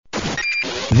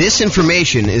This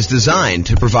information is designed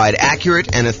to provide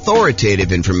accurate and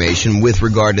authoritative information with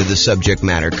regard to the subject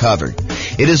matter covered.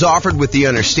 It is offered with the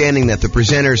understanding that the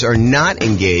presenters are not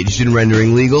engaged in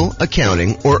rendering legal,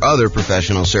 accounting, or other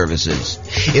professional services.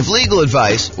 If legal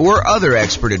advice or other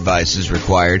expert advice is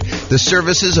required, the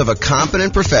services of a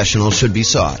competent professional should be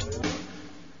sought.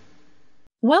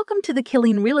 Welcome to the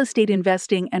Killeen Real Estate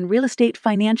Investing and Real Estate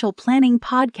Financial Planning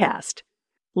podcast.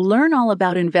 Learn all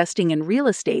about investing in real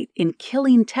estate in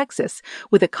Killeen, Texas,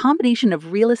 with a combination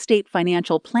of real estate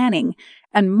financial planning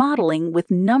and modeling with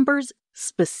numbers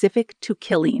specific to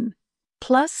Killeen,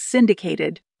 plus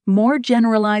syndicated, more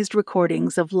generalized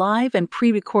recordings of live and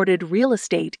pre-recorded real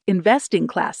estate investing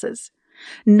classes,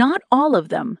 not all of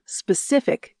them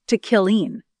specific to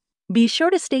Killeen. Be sure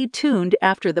to stay tuned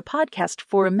after the podcast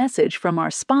for a message from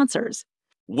our sponsors.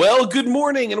 Well, good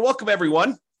morning and welcome,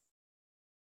 everyone.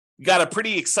 Got a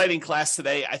pretty exciting class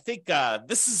today. I think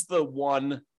this is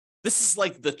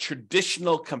like the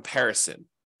traditional comparison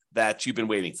that you've been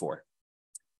waiting for.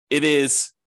 It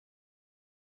is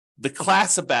the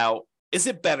class about, is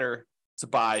it better to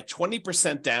buy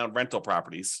 20% down rental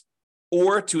properties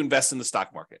or to invest in the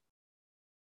stock market?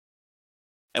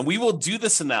 And we will do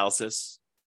this analysis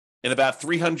in about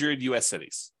 300 U.S.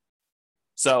 cities.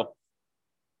 So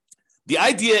the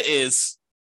idea is,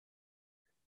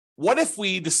 what if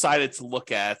we decided to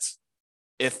look at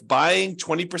if buying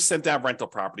 20% down rental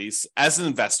properties as an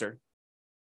investor,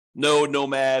 no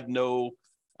nomad, no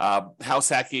house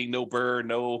hacking, no BRRRR,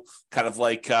 no kind of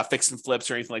like fix and flips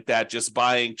or anything like that, just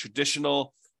buying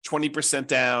traditional 20%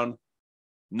 down,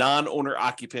 non-owner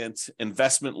occupant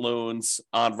investment loans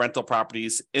on rental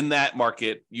properties in that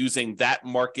market, using that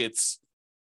market's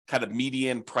kind of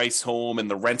median price home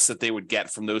and the rents that they would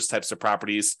get from those types of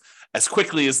properties as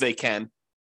quickly as they can.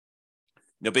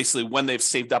 Basically when they've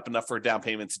saved up enough for a down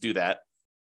payment to do that.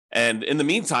 And in the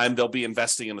meantime, they'll be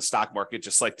investing in the stock market,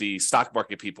 just like the stock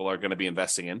market people are going to be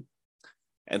investing in.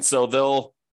 And so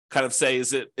they'll kind of say,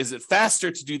 is it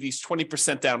faster to do these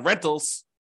 20% down rentals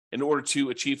in order to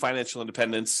achieve financial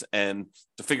independence and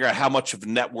to figure out how much of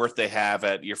net worth they have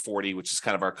at year 40, which is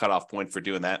kind of our cutoff point for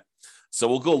doing that. So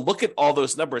we'll go look at all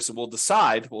those numbers and we'll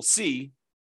see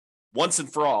once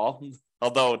and for all,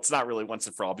 although it's not really once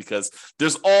and for all because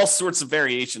there's all sorts of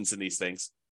variations in these things.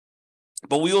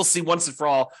 But we will see once and for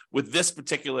all with this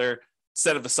particular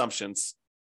set of assumptions,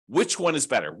 which one is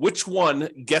better? Which one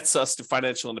gets us to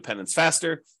financial independence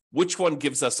faster? Which one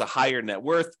gives us a higher net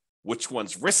worth? Which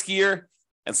one's riskier?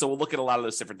 And so we'll look at a lot of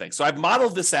those different things. So I've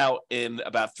modeled this out in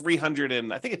about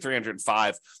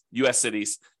 305 US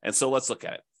cities. And so let's look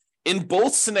at it. In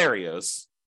both scenarios,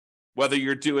 whether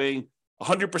you're doing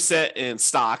 100% in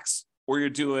stocks or you're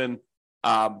doing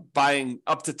buying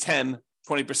up to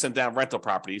 20% down rental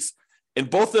properties, in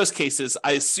both those cases,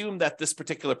 I assume that this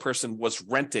particular person was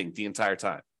renting the entire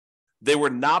time. They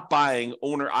were not buying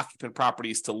owner-occupant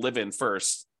properties to live in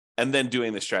first and then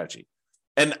doing the strategy.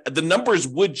 And the numbers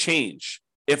would change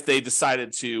if they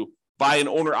decided to buy an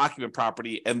owner-occupant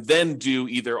property and then do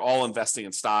either all investing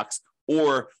in stocks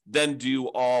or then do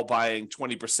all buying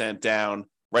 20% down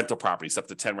rental properties, up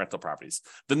to 10 rental properties.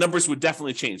 The numbers would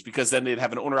definitely change because then they'd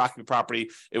have an owner-occupant property.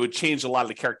 It would change a lot of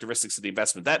the characteristics of the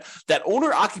investment. That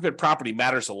owner-occupant property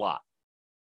matters a lot.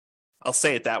 I'll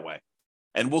say it that way.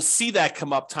 And we'll see that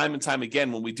come up time and time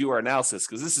again when we do our analysis,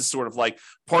 because this is sort of like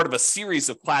part of a series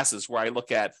of classes where I look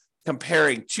at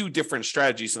comparing two different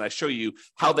strategies and I show you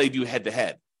how they do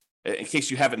head-to-head. In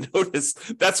case you haven't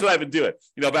noticed, that's what I've been doing.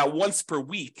 About once per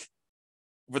week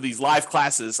for these live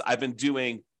classes, I've been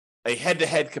doing a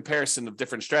head-to-head comparison of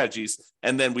different strategies,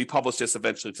 and then we publish this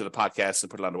eventually to the podcast and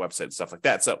put it on the website and stuff like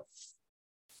that. So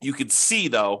you can see,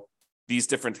 though, these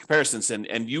different comparisons,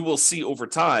 and you will see over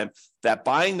time that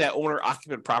buying that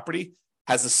owner-occupant property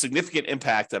has a significant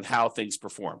impact on how things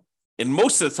perform. And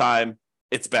most of the time,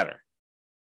 it's better.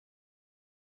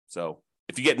 So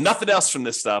if you get nothing else from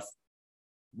this stuff,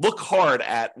 look hard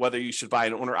at whether you should buy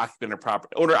an owner-occupant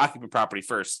property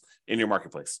first in your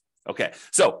marketplace. Okay,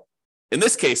 so in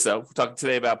this case, though, we're talking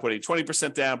today about putting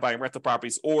 20% down, buying rental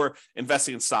properties, or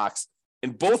investing in stocks.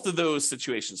 In both of those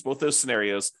situations, both those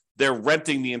scenarios, they're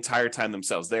renting the entire time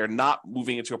themselves. They are not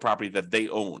moving into a property that they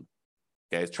own.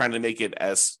 Okay, trying to make it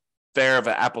as fair of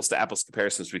an apples-to-apples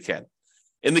comparison as we can.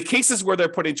 In the cases where they're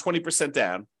putting 20%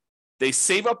 down, they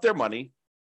save up their money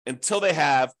until they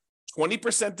have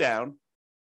 20% down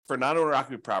for non-owner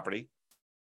occupant property,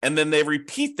 and then they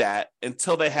repeat that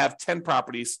until they have 10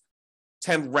 properties,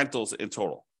 10 rentals in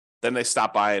total. Then they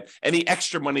stop buying. Any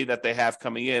extra money that they have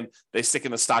coming in, they stick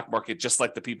in the stock market, just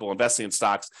like the people investing in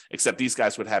stocks, except these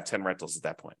guys would have 10 rentals at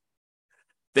that point.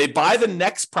 They buy the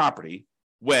next property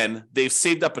when they've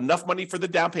saved up enough money for the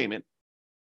down payment,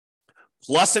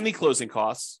 plus any closing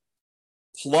costs,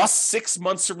 plus 6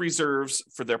 months of reserves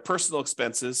for their personal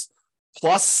expenses,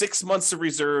 plus 6 months of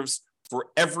reserves for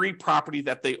every property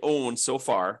that they own so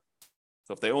far.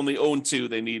 So if they only own 2,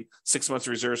 they need 6 months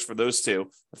of reserves for those 2.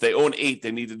 If they own 8,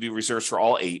 they need to do reserves for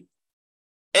all 8.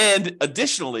 And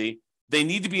additionally, they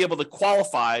need to be able to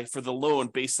qualify for the loan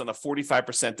based on a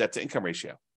 45% debt to income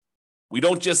ratio. We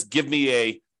don't just give me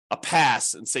a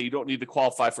pass and say you don't need to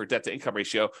qualify for a debt to income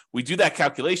ratio. We do that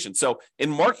calculation. So in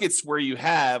markets where you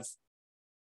have,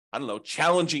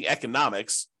 challenging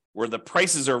economics, where the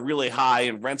prices are really high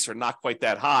and rents are not quite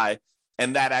that high,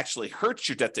 and that actually hurts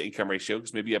your debt to income ratio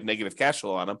because maybe you have negative cash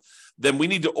flow on them, then we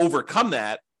need to overcome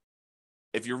that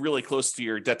if you're really close to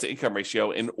your debt to income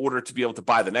ratio in order to be able to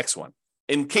buy the next one.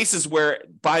 In cases where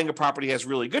buying a property has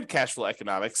really good cash flow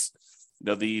economics,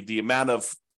 the amount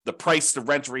of the price to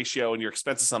rent ratio and your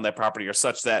expenses on that property are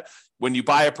such that when you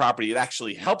buy a property, it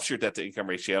actually helps your debt to income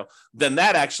ratio, then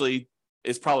that actually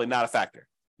is probably not a factor.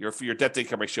 Your debt to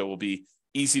income ratio will be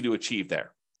easy to achieve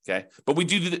there. Okay. But we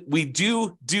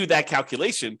do that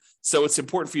calculation. So it's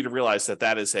important for you to realize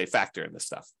that is a factor in this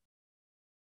stuff.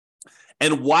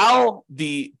 And while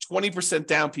the 20%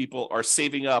 down people are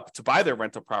saving up to buy their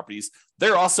rental properties,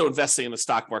 they're also investing in the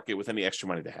stock market with any extra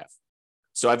money they have.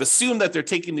 So I've assumed that they're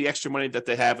taking the extra money that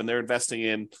they have and they're investing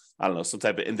in, some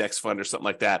type of index fund or something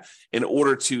like that in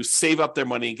order to save up their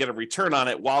money and get a return on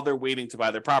it while they're waiting to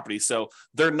buy their property. So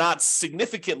they're not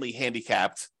significantly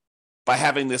handicapped by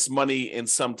having this money in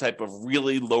some type of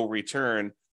really low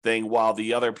return thing, while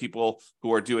the other people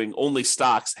who are doing only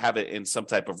stocks have it in some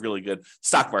type of really good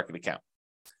stock market account.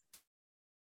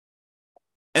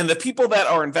 And the people that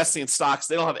are investing in stocks,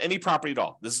 they don't have any property at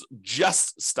all. This is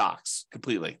just stocks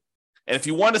completely. And if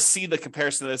you want to see the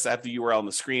comparison of this, I have the URL on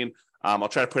the screen. I'll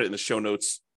try to put it in the show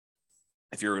notes.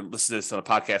 If you're listening to this on a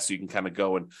podcast, so you can kind of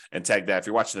go and tag that. If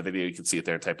you're watching the video, you can see it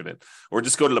there and type it in. Or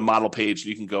just go to the model page and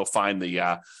you can go find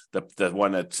the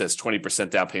one that says 20%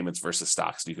 down payments versus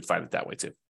stocks. And you can find it that way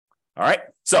too. All right.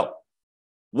 So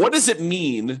what does it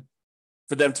mean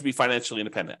for them to be financially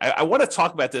independent? I want to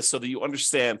talk about this so that you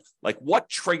understand what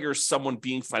triggers someone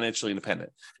being financially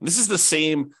independent. And this is the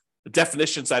same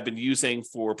definitions I've been using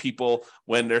for people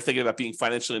when they're thinking about being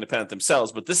financially independent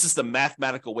themselves, but this is the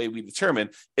mathematical way we determine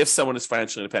if someone is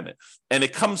financially independent. And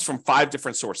it comes from 5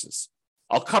 different sources.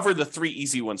 I'll cover the 3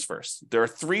 easy ones first. There are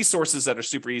 3 sources that are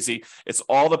super easy. It's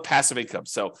all the passive income.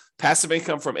 So passive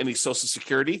income from any Social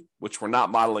Security, which we're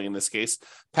not modeling in this case.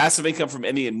 Passive income from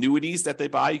any annuities that they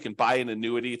buy. You can buy an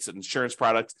annuity. It's an insurance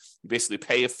product. You basically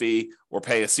pay a fee or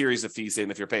pay a series of fees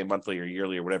in if you're paying monthly or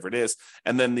yearly or whatever it is.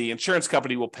 And then the insurance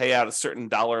company will pay out a certain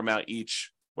dollar amount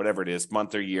each, whatever it is,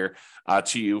 month or year,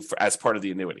 to you as part of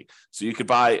the annuity. So you could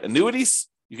buy annuities.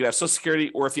 You could have Social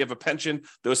Security, or if you have a pension,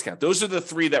 those count. Those are the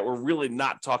 3 that we're really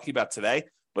not talking about today,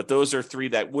 but those are 3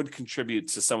 that would contribute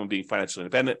to someone being financially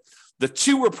independent. The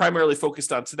 2 we're primarily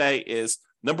focused on today is,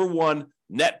 number 1,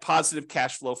 net positive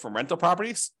cash flow from rental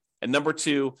properties, and number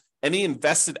 2, any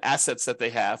invested assets that they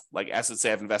have, like assets they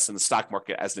have invested in the stock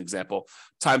market, as an example,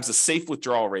 times the safe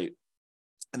withdrawal rate.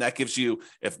 And that gives you,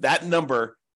 if that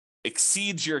number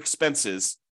exceeds your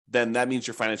expenses, then that means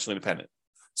you're financially independent.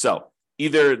 So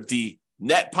either the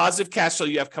net positive cash flow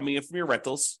you have coming in from your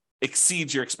rentals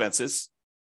exceeds your expenses,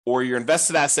 or your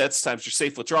invested assets times your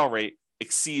safe withdrawal rate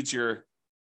exceeds your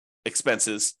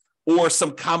expenses, or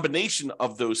some combination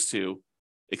of those 2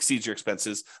 exceeds your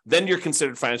expenses, then you're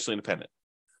considered financially independent.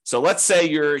 So let's say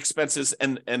your expenses,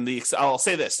 I'll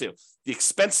say this too, the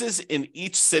expenses in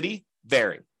each city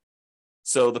vary.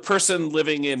 So the person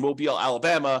living in Mobile,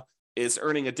 Alabama is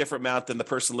earning a different amount than the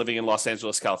person living in Los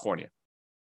Angeles, California,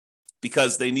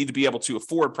 because they need to be able to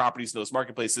afford properties in those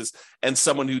marketplaces. And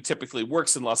someone who typically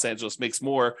works in Los Angeles makes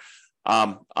more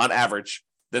on average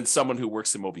than someone who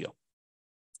works in Mobile.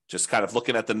 Just kind of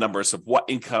looking at the numbers of what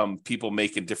income people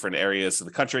make in different areas of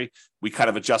the country, we kind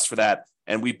of adjust for that.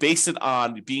 And we base it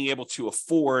on being able to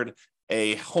afford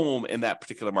a home in that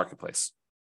particular marketplace.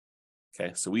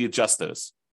 Okay, so we adjust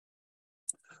those.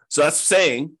 So that's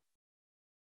saying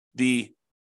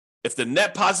if the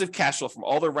net positive cash flow from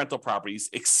all their rental properties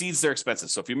exceeds their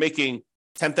expenses. So if you're making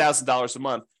 $10,000 a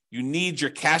month, you need your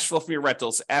cash flow from your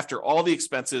rentals after all the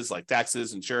expenses like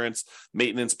taxes, insurance,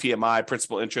 maintenance, PMI,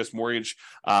 principal, interest, mortgage,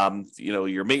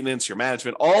 your maintenance, your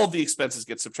management, all of the expenses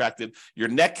get subtracted. Your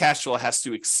net cash flow has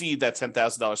to exceed that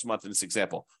 $10,000 a month in this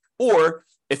example. Or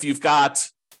if you've got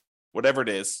whatever it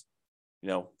is,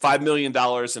 $5 million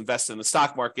invested in the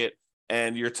stock market,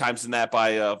 and you're timesing that by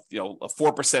a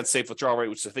 4% safe withdrawal rate,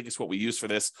 which I think is what we use for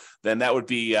this, then that would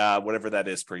be whatever that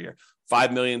is per year.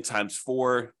 5 million times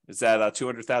 4 is that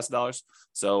 $200,000.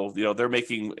 So they're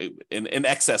making in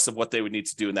excess of what they would need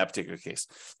to do in that particular case.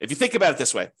 If you think about it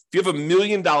this way, if you have $1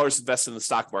 million invested in the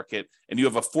stock market and you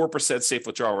have a 4% safe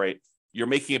withdrawal rate, you're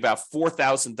making about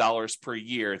 $4,000 per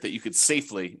year that you could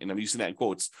safely, and I'm using that in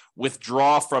quotes,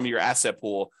 withdraw from your asset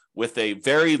pool with a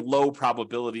very low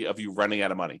probability of you running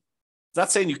out of money. It's not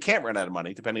saying you can't run out of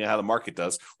money, depending on how the market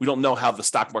does. We don't know how the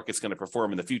stock market's going to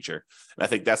perform in the future. And I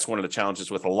think that's one of the challenges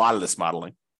with a lot of this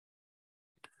modeling.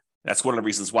 That's one of the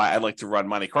reasons why I like to run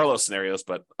Monte Carlo scenarios,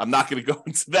 but I'm not going to go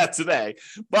into that today.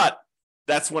 But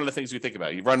that's one of the things we think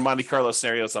about. You run Monte Carlo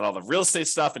scenarios on all the real estate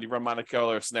stuff, and you run Monte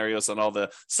Carlo scenarios on all the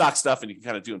stock stuff, and you can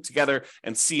kind of do them together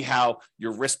and see how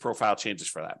your risk profile changes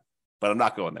for that. But I'm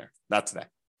not going there, not today.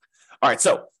 All right,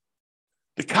 so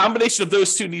the combination of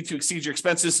those two need to exceed your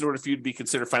expenses in order for you to be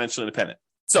considered financially independent.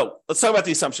 So let's talk about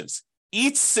the assumptions.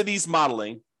 Each city's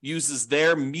modeling uses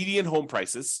their median home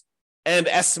prices and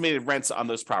estimated rents on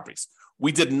those properties.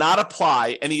 We did not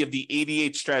apply any of the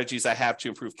 88 strategies I have to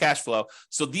improve cash flow.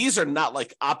 So these are not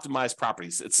like optimized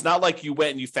properties. It's not like you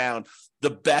went and you found the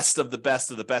best of the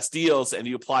best of the best deals and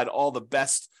you applied all the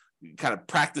best kind of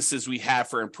practices we have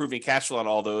for improving cash flow on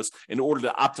all those in order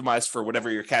to optimize for whatever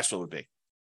your cash flow would be.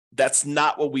 That's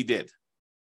not what we did.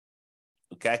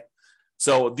 Okay.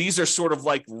 So these are sort of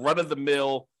like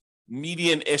run-of-the-mill,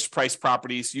 median-ish price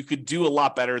properties. You could do a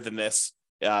lot better than this.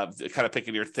 Kind of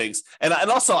picking your things. And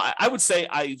also, I would say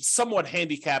I somewhat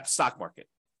handicapped stock market.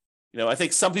 I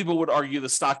think some people would argue the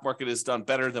stock market has done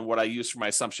better than what I used for my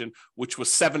assumption, which was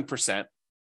 7%.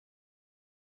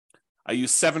 I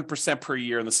use 7% per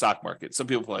year in the stock market. Some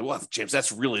people are like, well, James,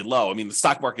 that's really low. I mean, the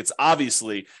stock market's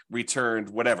obviously returned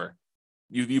whatever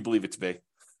you believe it to be.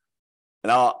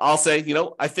 And I'll say,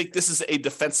 I think this is a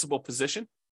defensible position,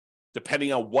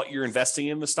 depending on what you're investing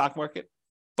in the stock market.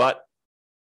 But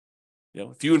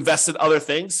if you invest in other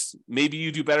things, maybe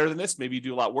you do better than this, maybe you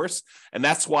do a lot worse. And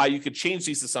that's why you could change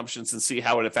these assumptions and see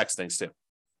how it affects things too.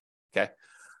 Okay.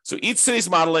 So each city's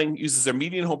modeling uses their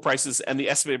median home prices and the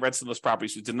estimated rents in those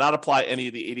properties. We did not apply any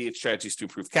of the 88 strategies to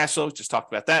improve cash flow. Just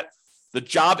talked about that. The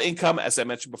job income, as I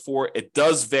mentioned before, it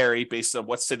does vary based on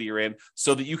what city you're in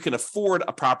so that you can afford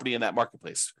a property in that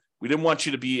marketplace. We didn't want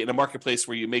you to be in a marketplace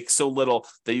where you make so little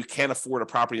that you can't afford a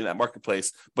property in that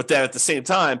marketplace. But then at the same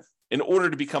time, in order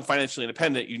to become financially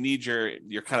independent, you need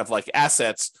your kind of like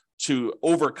assets to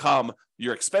overcome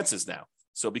your expenses now.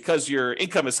 So because your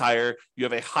income is higher, you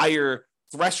have a higher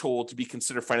threshold to be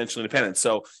considered financially independent.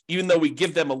 So even though we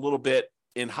give them a little bit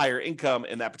in higher income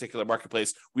in that particular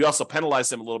marketplace, we also penalize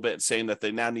them a little bit in saying that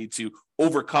they now need to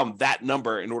overcome that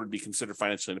number in order to be considered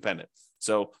financially independent.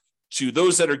 So to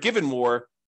those that are given more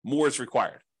is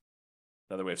required.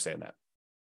 Another way of saying that.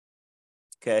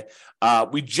 Okay.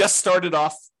 We just started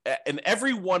off in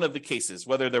every one of the cases,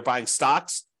 whether they're buying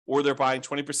stocks or they're buying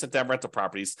 20% down rental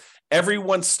properties,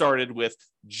 everyone started with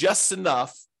just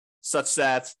enough such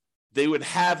that they would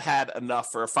have had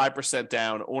enough for a 5%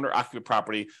 down owner-occupant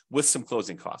property with some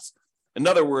closing costs. In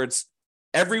other words,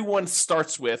 everyone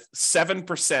starts with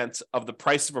 7% of the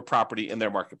price of a property in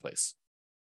their marketplace.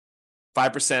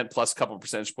 5% plus a couple of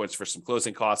percentage points for some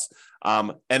closing costs.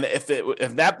 And if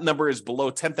that number is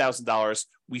below $10,000,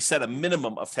 we set a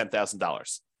minimum of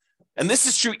 $10,000. And this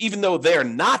is true even though they're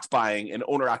not buying an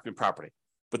owner-occupant property.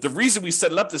 But the reason we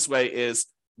set it up this way is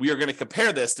we are going to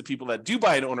compare this to people that do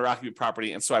buy an owner-occupant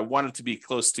property. And so I wanted to be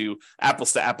close to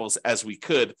apples as we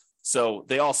could. So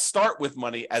they all start with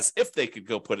money as if they could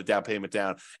go put a down payment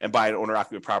down and buy an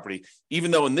owner-occupant property,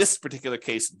 even though in this particular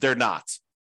case, they're not.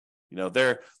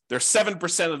 They're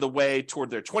 7% of the way toward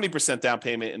their 20% down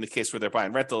payment in the case where they're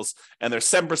buying rentals, and they're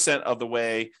 7% of the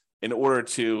way in order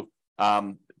to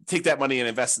take that money and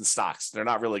invest in stocks. They're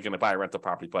not really going to buy a rental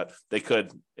property, but they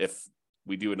could if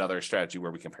we do another strategy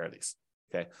where we compare these.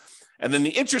 Okay. And then the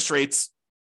interest rates,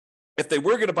 if they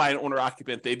were going to buy an owner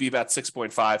occupant, they'd be about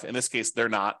 6.5. In this case, they're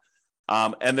not.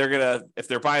 And if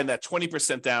they're buying that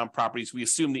 20% down properties, we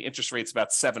assume the interest rate's about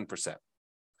 7%.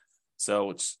 So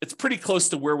it's pretty close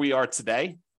to where we are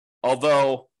today,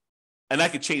 although, and I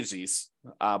could change these,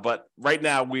 but right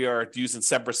now we are using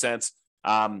 7%.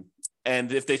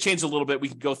 And if they change a little bit, we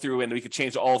can go through and we could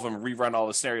change all of them and rerun all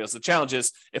the scenarios. The challenge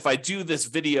is if I do this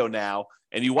video now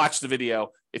and you watch the video,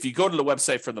 if you go to the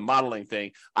website for the modeling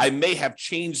thing, I may have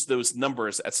changed those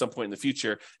numbers at some point in the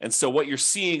future. And so what you're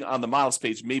seeing on the models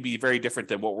page may be very different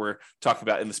than what we're talking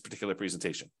about in this particular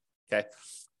presentation. Okay.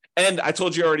 And I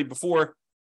told you already before,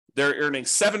 they're earning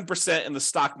 7% in the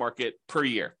stock market per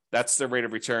year. That's their rate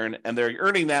of return. And they're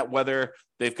earning that whether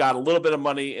they've got a little bit of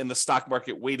money in the stock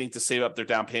market waiting to save up their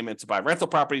down payment to buy rental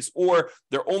properties, or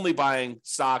they're only buying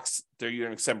stocks, they're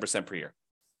earning 7% per year.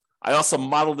 I also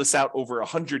modeled this out over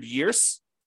 100 years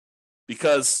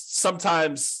because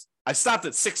sometimes I stopped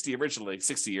at 60 originally,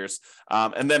 60 years.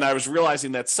 And then I was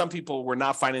realizing that some people were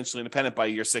not financially independent by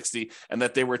year 60 and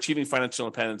that they were achieving financial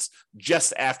independence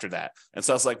just after that. And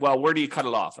so I was like, well, where do you cut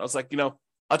it off? I was like,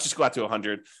 I'll just go out to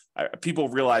 100. People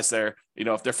realize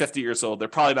if they're 50 years old, they're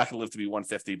probably not going to live to be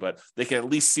 150, but they can at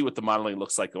least see what the modeling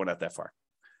looks like going out that far.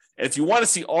 And if you want to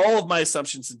see all of my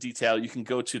assumptions in detail, you can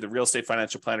go to the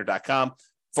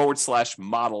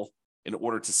realestatefinancialplanner.com/model in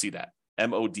order to see that.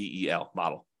 MODEL,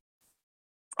 model.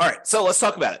 All right, so let's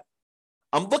talk about it.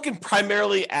 I'm looking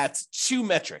primarily at two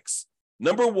metrics.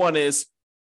 Number one is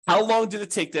how long did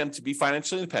it take them to be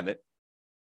financially independent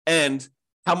and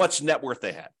how much net worth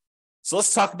they had. So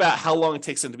let's talk about how long it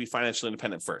takes them to be financially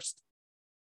independent first.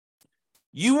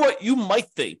 You might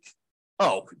think,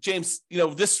 oh, James,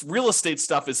 this real estate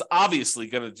stuff is obviously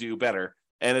going to do better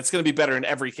and it's going to be better in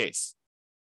every case.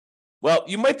 Well,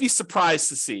 you might be surprised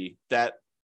to see that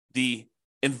the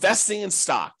investing in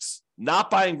stocks,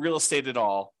 not buying real estate at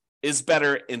all, is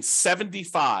better in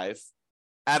 75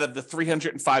 out of the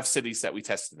 305 cities that we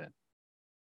tested in.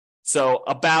 So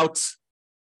about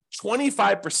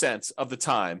 25% of the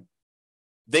time,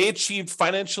 they achieved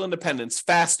financial independence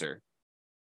faster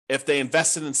if they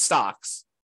invested in stocks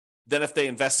than if they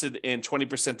invested in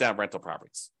 20% down rental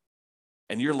properties.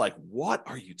 And you're like, what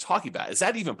are you talking about? Is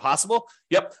that even possible?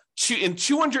 Yep. In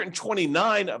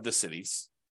 229 of the cities,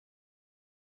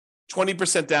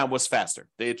 20% down was faster.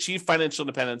 They achieved financial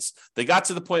independence. They got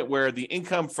to the point where the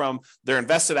income from their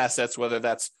invested assets, whether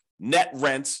that's net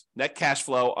rent, net cash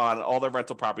flow on all their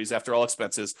rental properties after all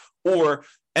expenses, or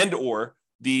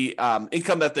the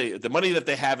income that the money that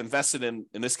they have invested in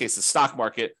this case, the stock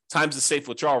market, times the safe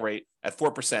withdrawal rate at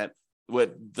 4%,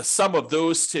 with the sum of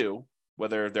those two,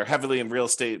 whether they're heavily in real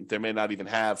estate, they may not even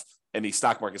have any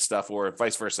stock market stuff or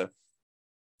vice versa.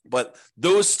 But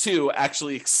those two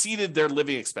actually exceeded their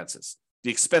living expenses,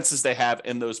 the expenses they have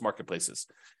in those marketplaces.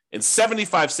 In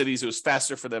 75 cities, it was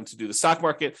faster for them to do the stock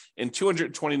market. In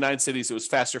 229 cities, it was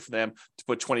faster for them to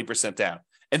put 20% down.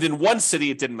 And in one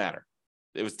city, it didn't matter.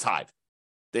 It was tied.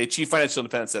 They achieved financial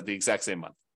independence at the exact same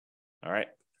month. All right.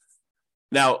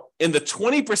 Now, in the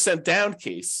 20% down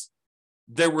case,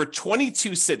 there were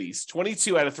 22 cities,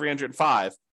 22 out of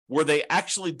 305, where they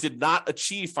actually did not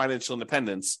achieve financial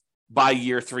independence by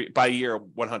year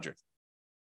 100.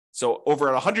 So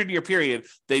over a 100-year period,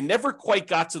 they never quite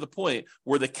got to the point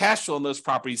where the cash flow in those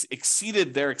properties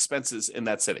exceeded their expenses in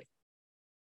that city,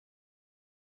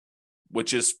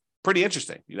 which is pretty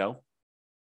interesting, Now,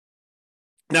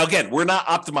 again, we're not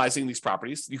optimizing these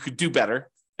properties. You could do better.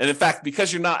 And in fact,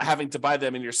 because you're not having to buy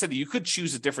them in your city, you could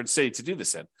choose a different city to do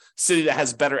this in, city that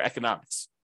has better economics,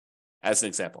 as an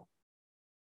example.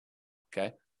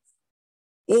 Okay.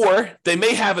 Or they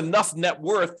may have enough net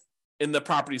worth in the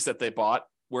properties that they bought,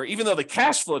 where even though the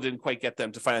cash flow didn't quite get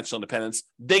them to financial independence,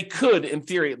 they could, in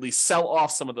theory, at least sell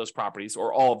off some of those properties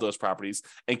or all of those properties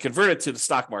and convert it to the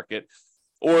stock market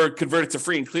or convert it to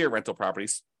free and clear rental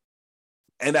properties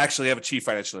and actually have achieved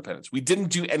financial independence. We didn't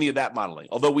do any of that modeling,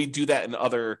 although we do that in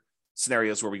other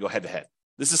scenarios where we go head to head.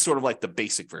 This is sort of like the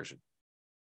basic version.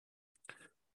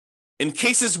 In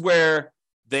cases where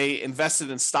they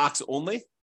invested in stocks only,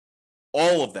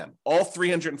 all of them, all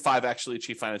 305 actually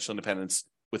achieved financial independence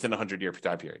within a 100-year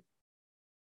time period.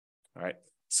 All right.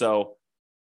 So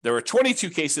there were 22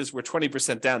 cases where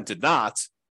 20% down did not,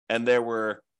 and there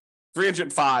were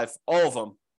 305, all of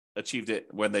them achieved it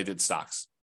when they did stocks.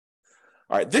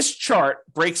 All right. This chart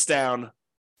breaks down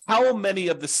how many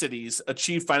of the cities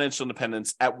achieved financial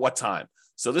independence at what time.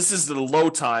 So this is the low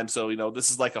time. So,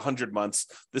 this is like 100 months.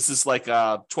 This is like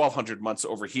 1,200 months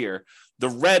over here. The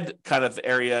red kind of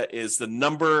area is the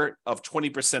number of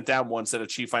 20% down ones that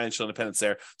achieve financial independence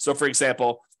there. So, for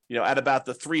example, at about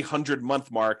the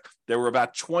 300-month mark, there were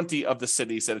about 20 of the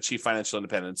cities that achieved financial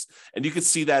independence. And you can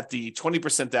see that the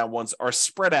 20% down ones are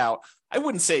spread out, I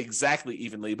wouldn't say exactly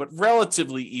evenly, but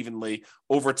relatively evenly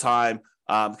over time.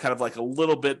 Kind of like a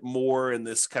little bit more in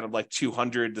this kind of like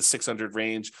 200 to 600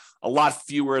 range, a lot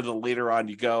fewer the later on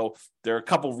you go. There are a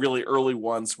couple really early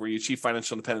ones where you achieve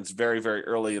financial independence very, very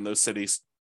early in those cities.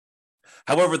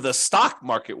 However, the stock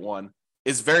market one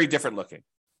is very different looking.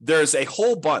 There's a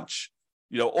whole bunch,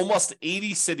 almost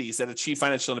 80 cities that achieve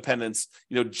financial independence,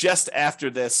 just after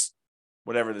this,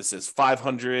 whatever this is,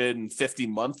 550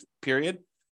 month period.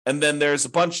 And then there's a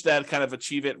bunch that kind of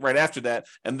achieve it right after that.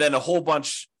 And then a whole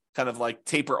bunch kind of like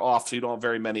taper off so you don't have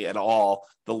very many at all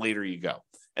the later you go.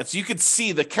 And so you could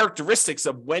see the characteristics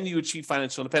of when you achieve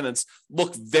financial independence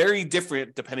look very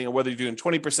different depending on whether you're doing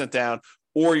 20% down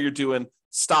or you're doing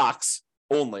stocks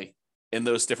only in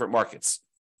those different markets.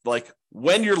 Like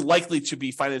when you're likely to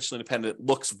be financially independent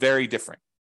looks very different.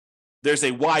 There's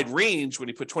a wide range when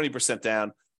you put 20%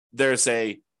 down. There's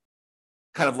a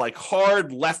kind of like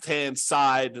hard left-hand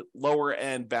side, lower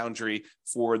end boundary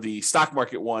for the stock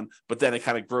market one, but then it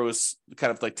kind of grows,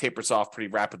 kind of like tapers off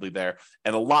pretty rapidly there.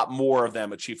 And a lot more of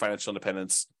them achieve financial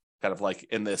independence kind of like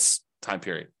in this time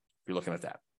period, if you're looking at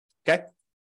that. Okay.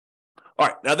 All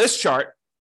right. Now this chart,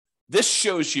 this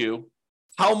shows you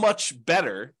how much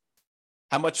better,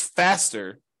 how much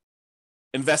faster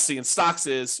investing in stocks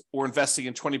is or investing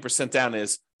in 20% down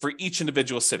is for each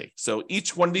individual city. So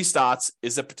each one of these dots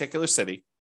is a particular city.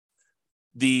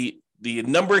 The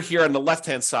number here on the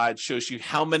left-hand side shows you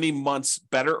how many months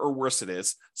better or worse it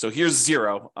is. So here's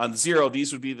 0. On 0,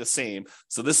 these would be the same.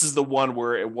 So this is the one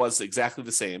where it was exactly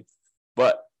the same.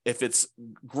 But if it's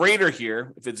greater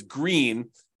here, if it's green,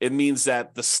 it means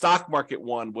that the stock market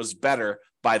one was better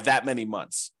by that many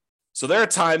months. So there are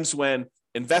times when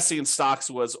investing in stocks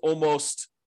was almost,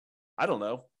 I don't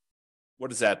know,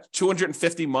 what is that?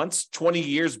 250 months, 20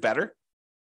 years better.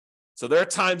 So there are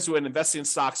times when investing in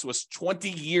stocks was 20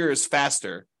 years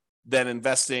faster than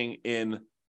investing in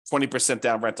 20%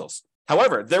 down rentals.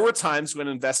 However, there were times when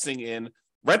investing in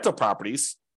rental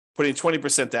properties, putting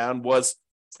 20% down was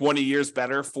 20 years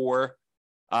better for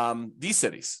these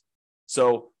cities.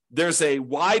 So there's a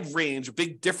wide range, a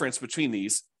big difference between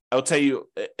these. I'll tell you,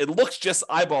 it looks just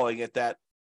eyeballing it that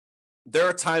there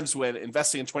are times when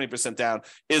investing in 20% down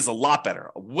is a lot better,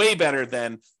 way better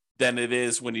than it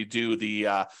is when you do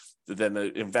the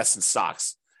invest in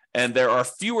stocks. And there are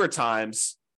fewer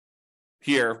times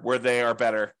here where they are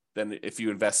better than if you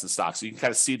invest in stocks. So you can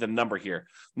kind of see the number here.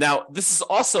 Now, this is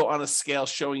also on a scale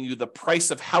showing you the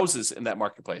price of houses in that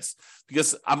marketplace,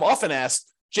 because I'm often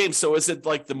asked, James, so is it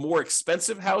like the more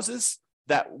expensive houses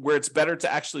that where it's better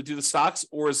to actually do the stocks,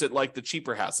 or is it like the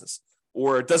cheaper houses,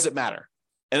 or does it matter?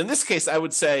 And in this case, I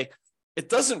would say it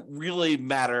doesn't really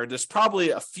matter. There's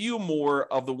probably a few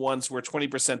more of the ones where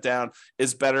 20% down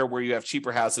is better, where you have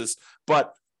cheaper houses.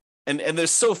 But and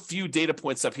there's so few data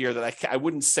points up here that I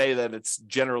wouldn't say that it's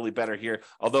generally better here.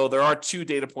 Although there are 2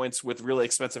 data points with really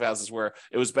expensive houses where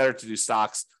it was better to do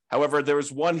stocks. However, there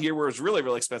was one here where it was really,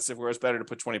 really expensive, where it's better to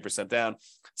put 20% down.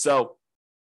 So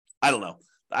I don't know.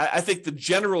 I think the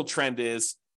general trend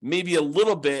is maybe a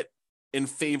little bit in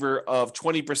favor of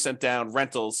 20% down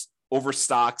rentals over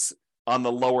stocks on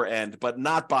the lower end, but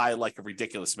not by like a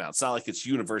ridiculous amount. It's not like it's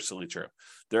universally true.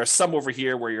 There are some over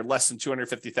here where you're less than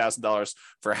 $250,000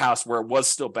 for a house where it was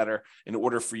still better in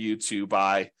order for you to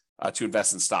buy, to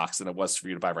invest in stocks than it was for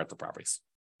you to buy rental properties.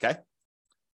 Okay.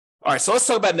 All right. So let's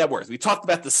talk about net worth. We talked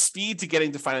about the speed to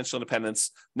getting to financial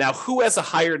independence. Now, who has a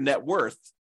higher net worth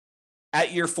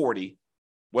at year 40,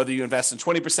 whether you invest in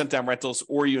 20% down rentals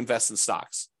or you invest in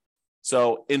stocks?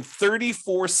 So in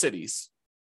 34 cities,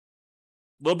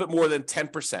 a little bit more than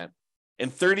 10%, in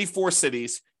 34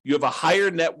 cities, you have a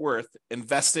higher net worth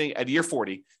investing at year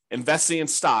 40, investing in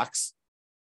stocks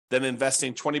than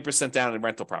investing 20% down in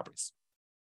rental properties.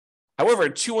 However,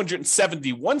 in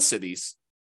 271 cities,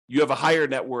 you have a higher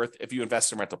net worth if you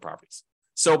invest in rental properties.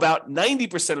 So about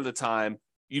 90% of the time,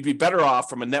 you'd be better off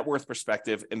from a net worth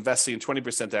perspective investing in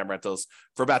 20% down rentals.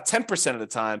 For about 10% of the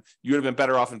time, you would have been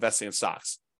better off investing in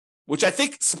stocks, which I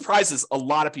think surprises a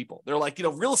lot of people. They're like,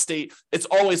 real estate, it's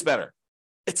always better.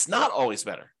 It's not always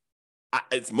better.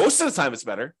 It's most of the time it's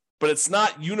better, but it's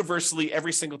not universally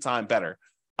every single time better.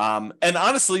 And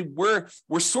honestly, we're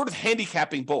sort of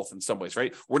handicapping both in some ways,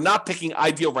 right? We're not picking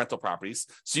ideal rental properties.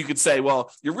 So you could say,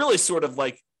 well, you're really sort of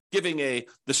like giving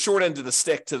the short end of the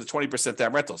stick to the 20%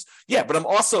 down rentals. Yeah, but I'm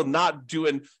also not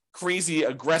doing crazy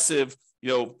aggressive, a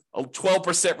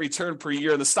 12% return per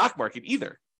year in the stock market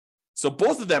either. So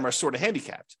both of them are sort of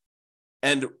handicapped.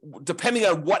 And depending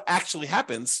on what actually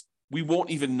happens, we won't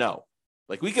even know.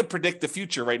 Like we could predict the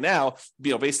future right now,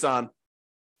 based on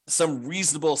some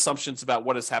reasonable assumptions about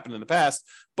what has happened in the past.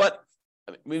 But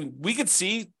I mean, we could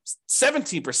see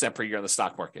 17% per year in the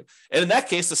stock market. And in that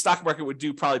case, the stock market would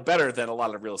do probably better than a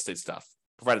lot of real estate stuff,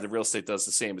 provided the real estate does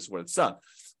the same as what it's done.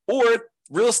 Or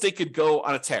real estate could go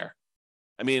on a tear.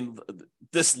 I mean,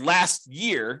 this last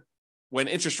year, when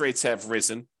interest rates have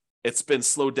risen, it's been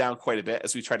slowed down quite a bit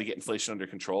as we try to get inflation under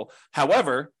control.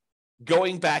 However,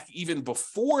 going back even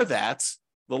before that,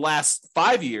 the last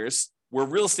 5 years, where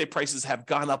real estate prices have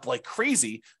gone up like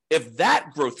crazy, if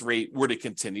that growth rate were to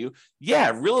continue,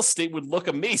 yeah, real estate would look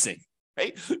amazing.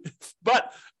 right?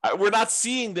 But we're not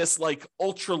seeing this like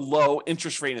ultra low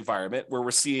interest rate environment where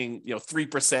we're seeing 3%,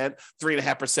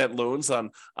 3.5% loans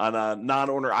on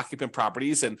non-owner occupant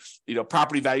properties, and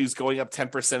property values going up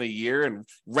 10% a year and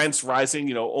rents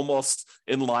rising almost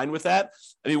in line with that.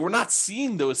 I mean, we're not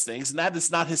seeing those things, and that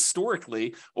is not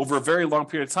historically over a very long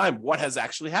period of time what has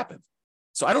actually happened.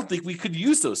 So I don't think we could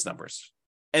use those numbers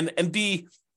and be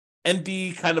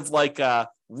kind of like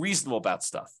reasonable about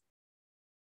stuff,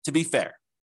 to be fair.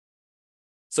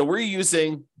 So we're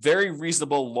using very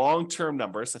reasonable long-term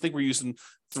numbers. I think we're using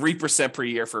 3% per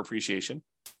year for appreciation.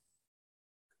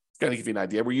 Got to give you an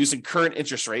idea. We're using current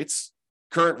interest rates,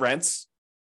 current rents.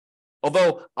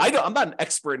 Although I'm not an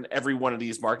expert in every one of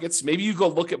these markets. Maybe you go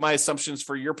look at my assumptions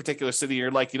for your particular city. And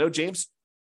you're like, James,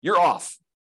 you're off.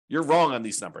 You're wrong on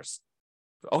these numbers.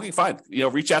 Okay, fine.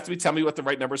 Reach out to me. Tell me what the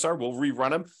right numbers are. We'll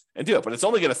rerun them and do it. But it's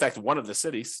only going to affect one of the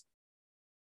cities.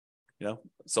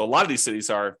 So a lot of these cities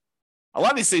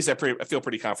I feel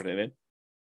pretty confident in.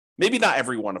 Maybe not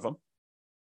every one of them.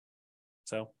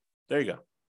 So there you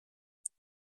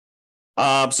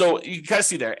go. So you can kind of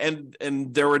see there,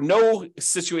 and there were no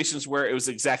situations where it was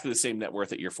exactly the same net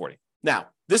worth at year 40. Now,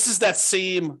 this is that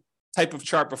same type of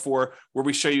chart before where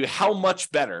we show you how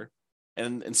much better,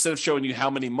 and instead of showing you how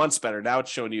many months better, now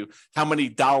it's showing you how many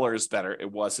dollars better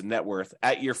it was in net worth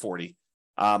at year 40,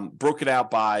 broken out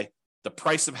by the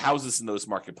price of houses in those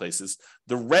marketplaces.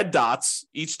 The red dots,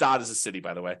 each dot is a city,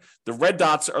 by the way. The red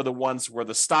dots are the ones where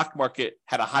the stock market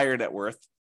had a higher net worth,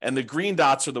 and the green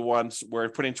dots are the ones where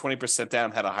putting 20%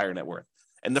 down had a higher net worth.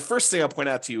 And the first thing I'll point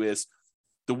out to you is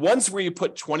the ones where you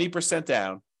put 20%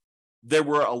 down, there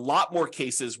were a lot more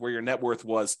cases where your net worth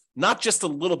was not just a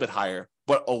little bit higher,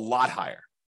 but a lot higher.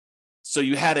 So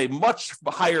you had a much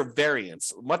higher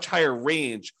variance, much higher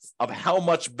range of how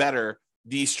much better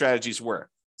these strategies were.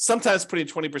 Sometimes putting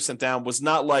 20% down was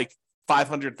not like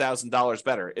 $500,000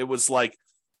 better. It was like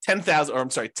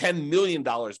 $10 million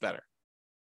better.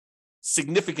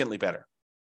 Significantly better.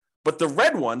 But the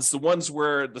red ones, the ones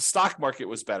where the stock market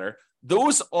was better,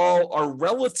 those all are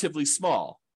relatively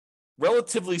small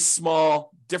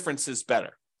differences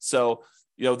better. So,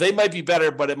 they might be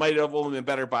better, but it might have only been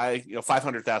better by,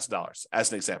 $500,000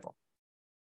 as an example.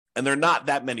 And there are not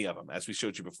that many of them, as we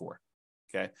showed you before.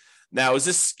 Okay. Now, is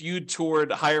this skewed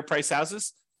toward higher price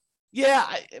houses? Yeah,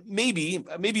 maybe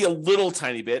a little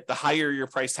tiny bit. The higher your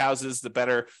priced houses, the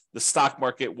better the stock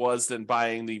market was than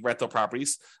buying the rental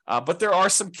properties. But there are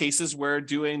some cases where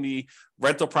doing the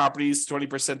rental properties,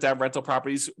 20% down rental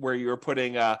properties, where you're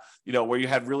putting, where you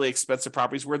had really expensive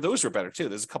properties, where those were better too.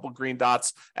 There's a couple of green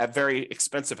dots at very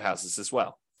expensive houses as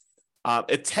well.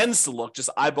 It tends to look, just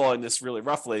eyeballing this really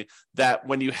roughly, that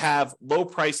when you have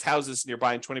low-priced houses and you're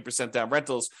buying 20% down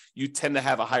rentals, you tend to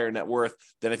have a higher net worth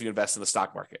than if you invest in the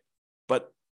stock market.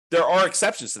 But there are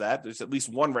exceptions to that. There's at least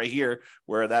one right here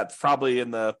where that's probably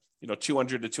in the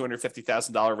 $200,000 to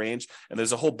 $250,000 range, and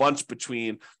there's a whole bunch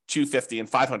between $250,000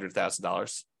 and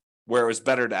 $500,000 where it was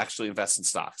better to actually invest in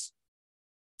stocks.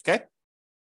 Okay.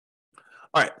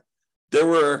 All right. There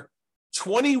were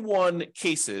 21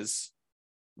 cases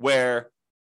where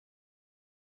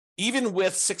even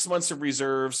with 6 months of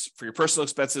reserves for your personal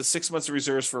expenses, 6 months of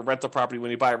reserves for a rental property when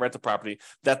you buy a rental property,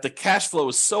 that the cash flow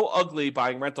is so ugly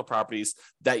buying rental properties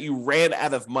that you ran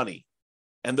out of money.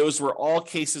 And those were all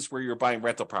cases where you're buying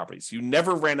rental properties. You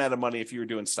never ran out of money if you were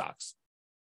doing stocks.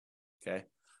 Okay.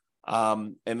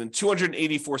 And in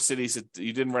 284 cities,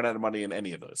 you didn't run out of money in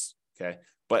any of those. Okay.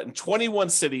 But in 21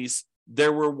 cities,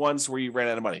 there were ones where you ran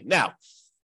out of money. Now,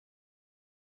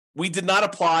 we did not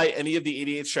apply any of the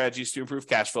 88 strategies to improve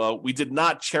cash flow. We did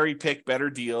not cherry pick better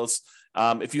deals.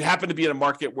 If you happen to be in a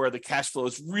market where the cash flow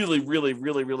is really, really,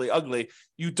 really, really ugly,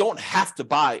 you don't have to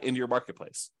buy in your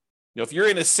marketplace. If you're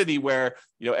in a city where,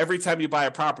 every time you buy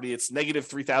a property, it's negative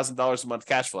 $3,000 a month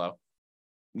cash flow,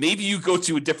 maybe you go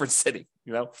to a different city.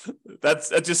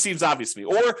 That just seems obvious to me.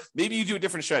 Or maybe you do a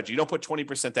different strategy. You don't put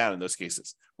 20% down in those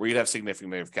cases where you'd have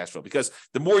significant negative cash flow, because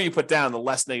the more you put down, the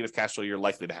less negative cash flow you're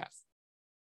likely to have.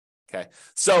 Okay,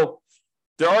 so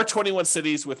there are 21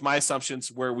 cities with my assumptions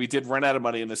where we did run out of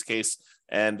money in this case,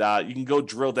 and you can go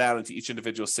drill down into each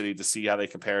individual city to see how they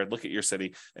compare. Look at your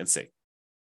city and see.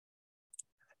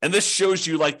 And this shows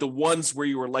you like the ones where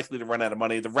you were likely to run out of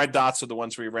money. The red dots are the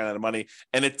ones where you ran out of money,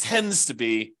 and it tends to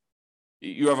be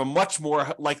you have a much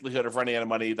more likelihood of running out of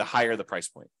money the higher the price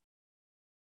point.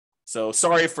 So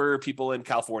sorry for people in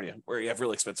California where you have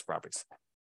really expensive properties.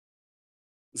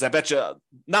 Because I bet you,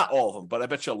 not all of them, but I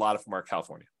bet you a lot of them are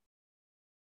California.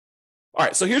 All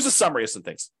right, so here's a summary of some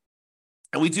things.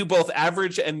 And we do both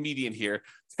average and median here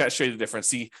to kind of show you the difference.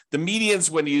 See, the medians,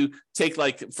 when you take,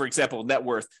 like, for example, net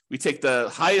worth, we take the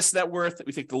highest net worth,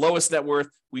 we take the lowest net worth,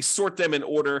 we sort them in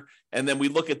order, and then we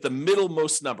look at the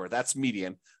middlemost number. That's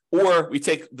median. Or we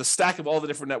take the stack of all the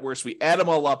different net worths, we add them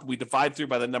all up, we divide through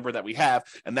by the number that we have,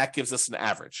 and that gives us an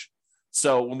average.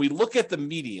 So when we look at the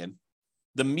median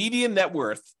net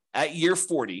worth at year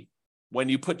 40, when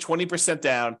you put 20%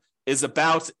 down, is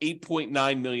about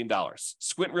 $8.9 million.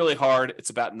 Squint really hard,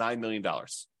 it's about $9 million.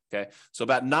 Okay, so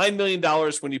about $9 million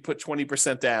when you put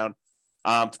 20% down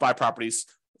to buy properties.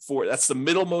 That's the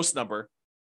middlemost number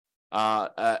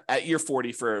at year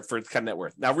 40 for kind of net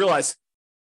worth. Now realize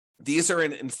these are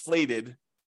in inflated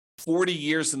 40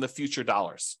 years in the future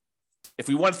dollars. If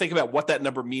we want to think about what that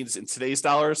number means in today's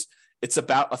dollars, it's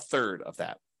about a third of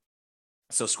that.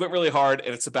 So squint really hard,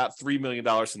 and it's about $3 million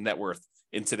in net worth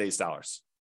in today's dollars.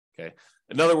 Okay.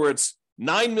 In other words,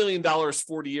 $9 million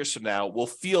 40 years from now will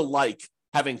feel like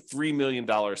having $3 million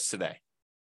today.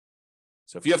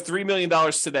 So if you have $3 million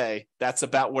today, that's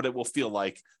about what it will feel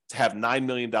like to have $9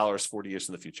 million 40 years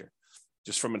in the future,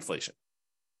 just from inflation.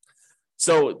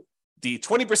 So the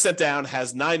 20% down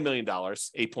has $9 million,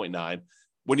 8.9.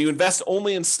 When you invest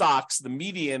only in stocks, the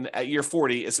median at year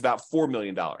 40 is about $4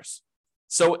 million.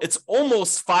 So it's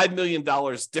almost $5 million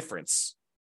difference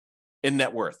in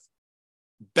net worth.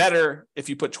 Better if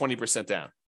you put 20% down.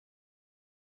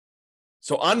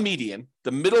 So on median,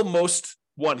 the middlemost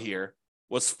one here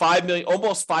was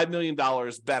almost $5 million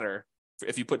better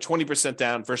if you put 20%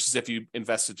 down versus if you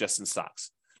invested just in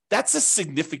stocks. That's a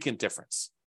significant difference.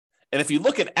 And if you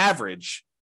look at average,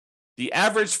 the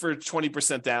average for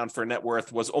 20% down for net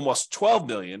worth was almost 12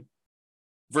 million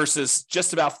versus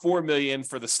just about 4 million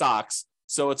for the stocks.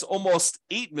 So it's almost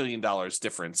 $8 million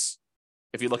difference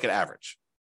if you look at average.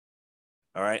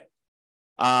 All right.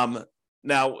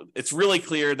 Now, it's really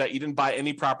clear that you didn't buy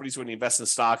any properties when you invest in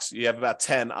stocks. You have about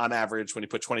 10 on average when you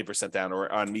put 20% down,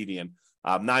 or on median,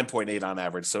 9.8 on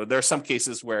average. So there are some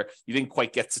cases where you didn't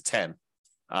quite get to 10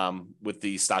 with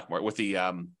the stock market, with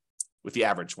the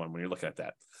average one when you're looking at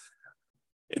that.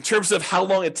 In terms of how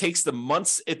long it takes, the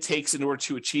months it takes in order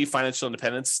to achieve financial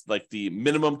independence, like the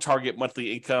minimum target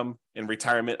monthly income in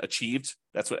retirement achieved,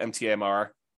 that's what MTMIR,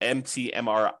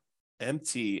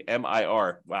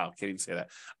 wow, can't even say that,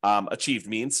 achieved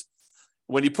means.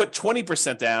 When you put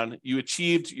 20% down, you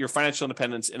achieved your financial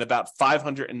independence in about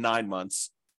 509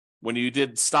 months. When you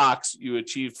did stocks, you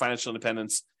achieved financial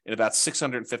independence in about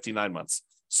 659 months.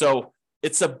 So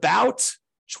it's about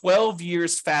 12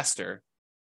 years faster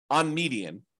on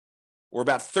median, or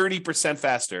about 30%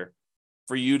 faster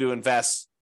for you to invest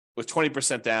with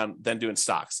 20% down than doing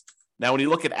stocks. Now, when you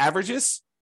look at averages,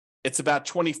 it's about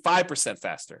 25%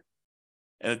 faster.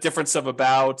 And a difference of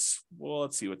about, well,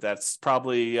 let's see what that's,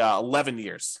 probably 11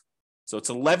 years. So it's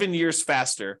 11 years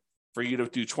faster for you to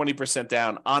do 20%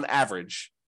 down on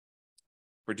average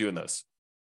for doing those.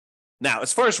 Now,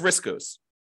 as far as risk goes,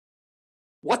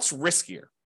 what's riskier?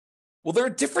 Well, there are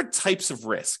different types of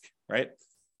risk, right?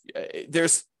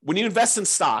 When you invest in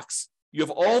stocks, you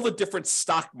have all the different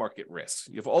stock market risks.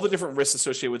 You have all the different risks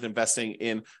associated with investing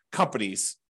in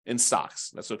companies in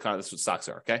stocks. That's what stocks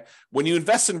are, okay? When you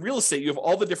invest in real estate, you have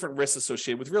all the different risks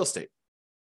associated with real estate.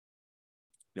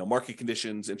 Market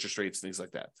conditions, interest rates, things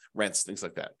like that, rents, things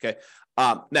like that, okay?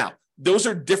 Now, those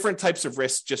are different types of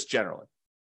risks just generally.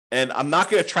 And I'm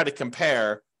not going to try to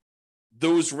compare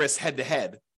those risks head to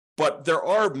head, but there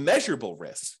are measurable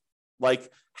risks.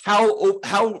 Like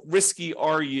how risky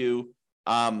are you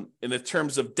in the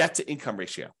terms of debt to income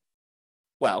ratio?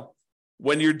 Well,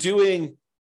 when you're doing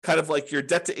kind of like your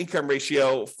debt to income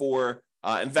ratio for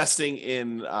investing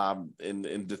in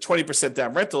the 20%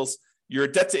 down rentals, your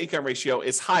debt to income ratio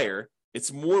is higher.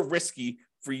 It's more risky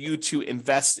for you to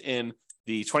invest in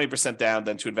the 20% down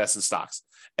than to invest in stocks.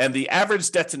 And the average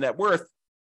debt to net worth,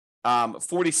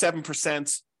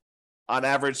 47% on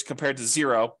average compared to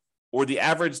zero, or the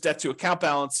average debt to account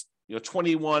balance,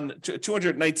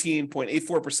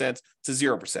 219.84% to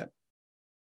 0%.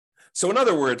 So in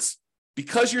other words,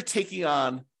 because you're taking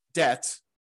on debt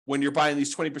when you're buying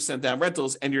these 20% down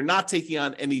rentals, and you're not taking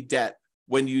on any debt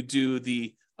when you do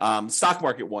the stock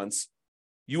market ones,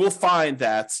 you will find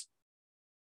that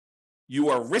you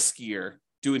are riskier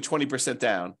doing 20%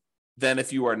 down than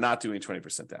if you are not doing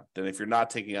 20% down, than if you're not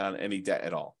taking on any debt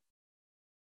at all.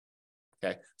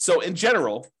 Okay, so in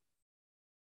general,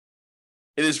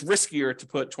 it is riskier to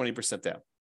put 20% down.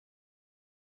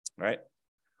 All right.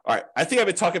 I think I've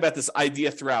been talking about this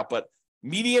idea throughout, but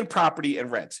median property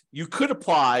and rent. You could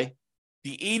apply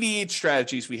the 88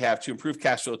 strategies we have to improve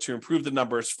cash flow, to improve the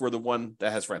numbers for the one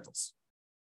that has rentals.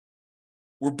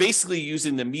 we're basically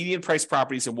using the median price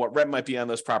properties and what rent might be on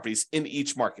those properties in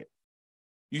each market.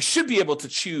 You should be able to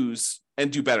choose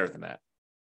and do better than that.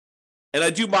 And I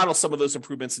do model some of those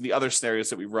improvements in the other scenarios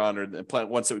that we run or the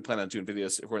ones that we plan on doing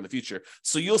videos for in the future.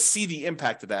 So you'll see the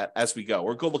impact of that as we go,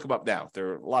 or go look them up now.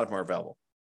 There are a lot of them are available.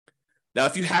 Now,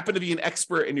 if you happen to be an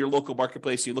expert in your local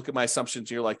marketplace, you look at my assumptions,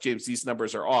 and you're like, James, these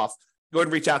numbers are off, go ahead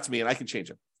and reach out to me and I can change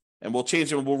them. And we'll change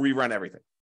them and we'll rerun everything.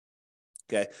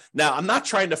 Okay. Now, I'm not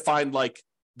trying to find like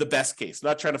the best case. I'm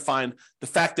not trying to find the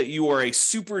fact that you are a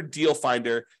super deal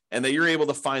finder and that you're able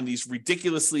to find these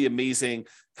ridiculously amazing,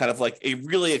 kind of like a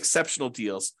really exceptional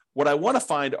deals. What I want to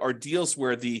find are deals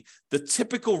where the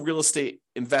typical real estate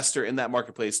investor in that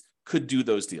marketplace could do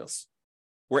those deals.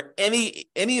 Where any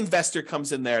investor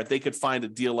comes in there, they could find a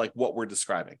deal like what we're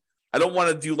describing. I don't want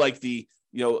to do like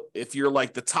if you're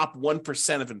like the top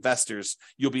 1% of investors,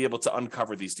 you'll be able to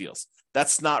uncover these deals.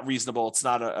 That's not reasonable. It's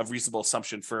not a reasonable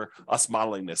assumption for us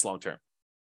modeling this long term.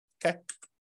 Okay.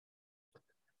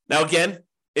 Now, again,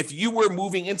 if you were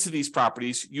moving into these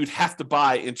properties, you'd have to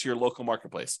buy into your local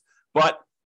marketplace. But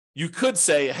you could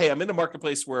say, hey, I'm in a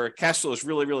marketplace where cash flow is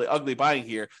really, really ugly buying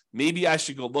here. Maybe I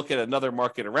should go look at another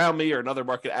market around me or another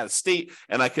market out of state,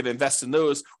 and I could invest in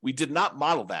those. We did not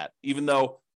model that, even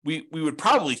though we would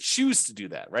probably choose to do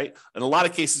that, right? In a lot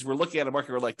of cases, we're looking at a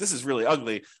market, we're like, this is really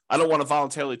ugly. I don't want to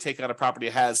voluntarily take on a property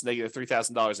that has negative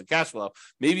 $3,000 in cash flow.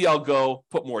 Maybe I'll go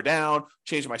put more down,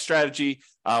 change my strategy,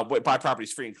 buy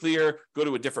properties free and clear, go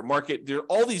to a different market. There are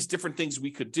all these different things we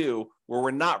could do where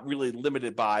we're not really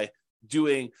limited by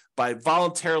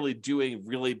voluntarily doing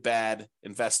really bad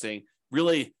investing,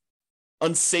 really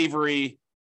unsavory,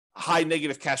 high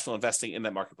negative cash flow investing in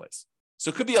that marketplace. So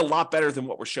it could be a lot better than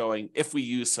what we're showing if we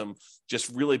use some just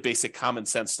really basic common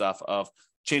sense stuff of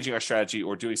changing our strategy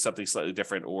or doing something slightly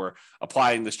different or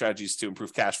applying the strategies to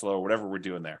improve cash flow or whatever we're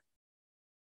doing there.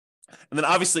 And then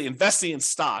obviously investing in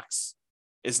stocks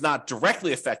is not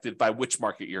directly affected by which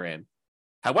market you're in.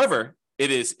 However, it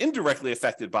is indirectly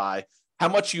affected by how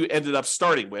much you ended up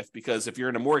starting with, because if you're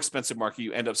in a more expensive market,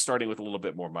 you end up starting with a little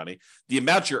bit more money. The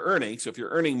amount you're earning, so if you're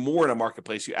earning more in a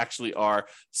marketplace, you actually are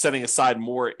setting aside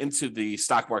more into the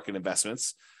stock market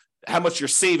investments, how much you're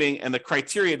saving, and the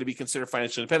criteria to be considered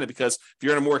financially independent, because if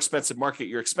you're in a more expensive market,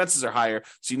 your expenses are higher,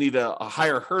 so you need a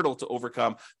higher hurdle to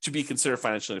overcome to be considered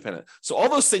financially independent. So all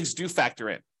those things do factor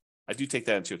in. I do take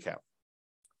that into account.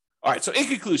 All right, so in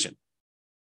conclusion,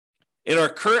 in our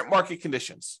current market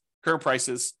conditions, current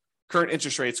prices, current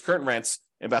interest rates, current rents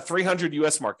in about 300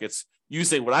 U.S. markets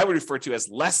using what I would refer to as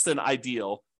less than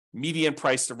ideal median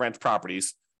price to rent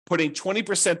properties, putting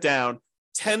 20% down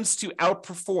tends to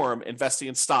outperform investing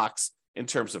in stocks in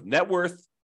terms of net worth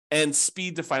and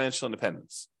speed to financial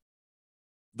independence.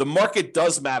 The market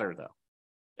does matter, though.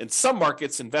 In some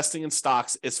markets, investing in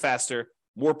stocks is faster,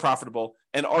 more profitable,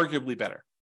 and arguably better.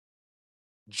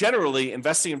 Generally,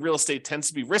 investing in real estate tends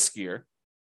to be riskier,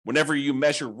 whenever you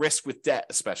measure risk with debt,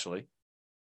 especially.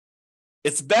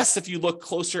 It's best if you look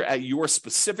closer at your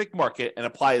specific market and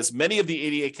apply as many of the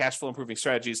 88 cash flow improving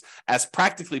strategies as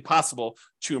practically possible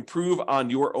to improve on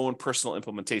your own personal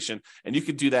implementation. And you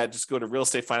can do that. Just go to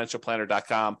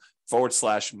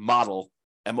realestatefinancialplanner.com/model,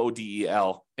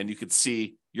 MODEL, and you can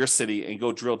see your city and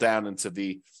go drill down into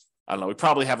we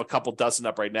probably have a couple dozen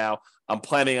up right now. I'm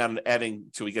planning on adding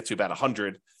till we get to about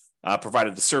 100.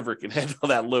 Provided the server can handle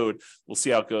that load. We'll see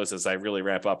how it goes as I really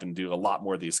ramp up and do a lot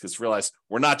more of these, because realize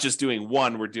we're not just doing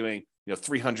one, we're doing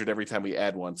 300 every time we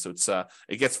add one. So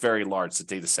it gets very large. The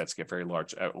data sets get very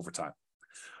large over time.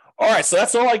 All right, so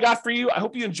that's all I got for you. I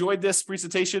hope you enjoyed this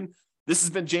presentation. This has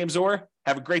been James Orr.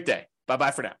 Have a great day.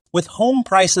 Bye-bye for now. With home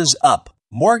prices up,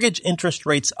 mortgage interest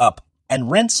rates up, and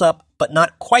rents up, but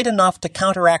not quite enough to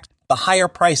counteract the higher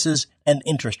prices and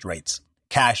interest rates,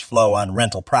 cash flow on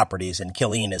rental properties in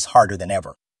Killeen is harder than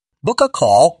ever. Book a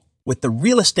call with the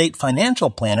Real Estate Financial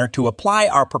Planner to apply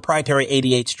our proprietary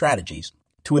 88 strategies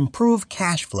to improve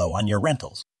cash flow on your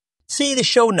rentals. See the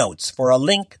show notes for a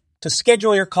link to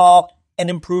schedule your call and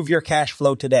improve your cash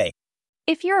flow today.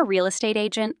 If you're a real estate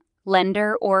agent,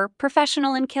 lender, or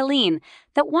professional in Killeen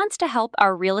that wants to help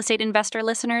our real estate investor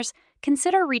listeners,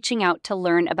 consider reaching out to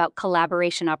learn about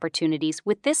collaboration opportunities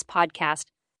with this podcast.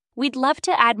 We'd love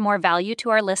to add more value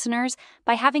to our listeners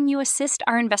by having you assist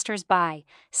our investors buy,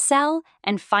 sell,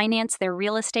 and finance their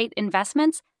real estate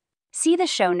investments. See the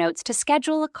show notes to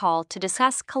schedule a call to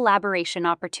discuss collaboration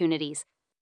opportunities.